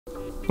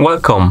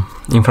Welcome!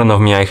 In front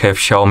of me I have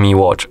XIAOMI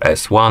Watch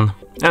S1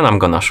 and I'm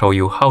gonna show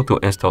you how to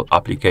install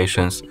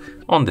applications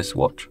on this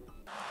watch.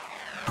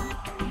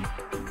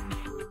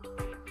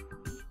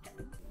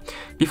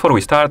 Before we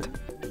start,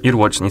 your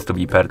watch needs to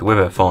be paired with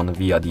a phone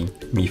via the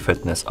Mi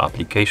Fitness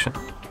application.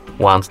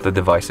 Once the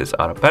devices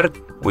are paired,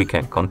 we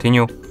can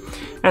continue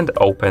and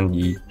open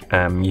the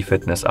Mi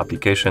Fitness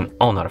application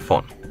on our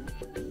phone.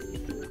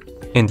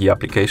 In the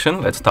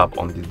application, let's tap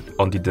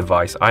on the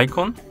device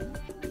icon.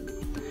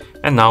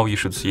 And now you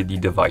should see the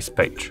device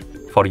page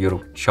for your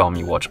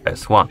XIAOMI Watch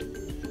S1.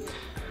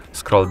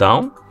 Scroll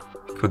down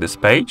to this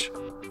page,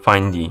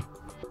 find the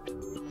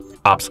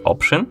apps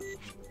option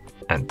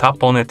and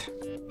tap on it.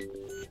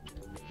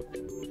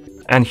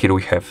 And here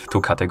we have two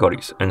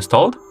categories: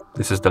 installed,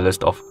 this is the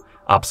list of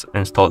apps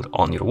installed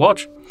on your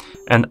watch,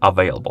 and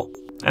available.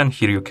 And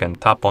here you can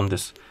tap on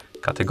this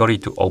category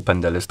to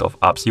open the list of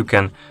apps you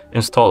can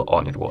install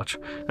on your watch.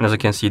 And as you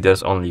can see,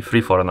 there's only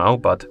 3 for now,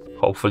 but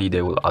hopefully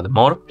they will add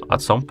more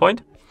at some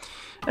point.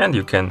 And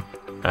you can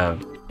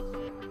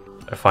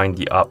find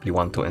the app you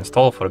want to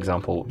install, for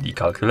example, the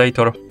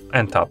calculator,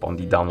 and tap on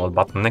the download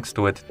button next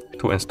to it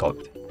to install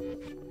it.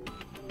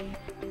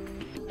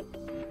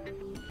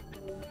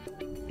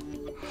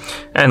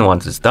 And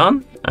once it's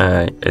done,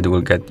 you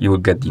will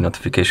get the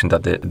notification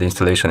that the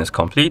installation is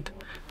complete,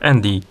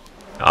 and the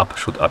app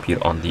should appear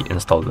on the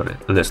installed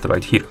list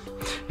right here.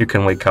 You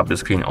can wake up the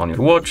screen on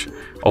your watch,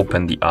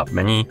 open the app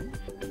menu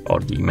or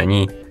the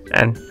menu,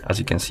 and as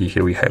you can see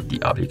here we have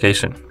the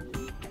application,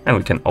 and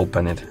we can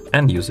open it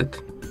and use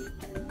it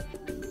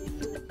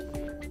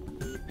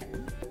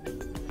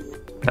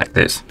like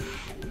this.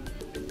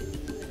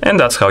 And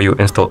that's how you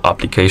install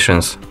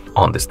applications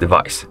on this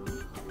device.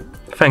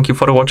 Thank you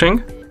for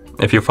watching.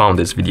 If you found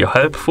this video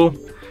helpful,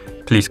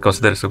 please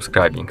consider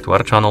subscribing to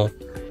our channel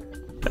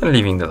and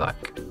leaving the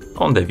like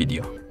on the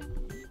video.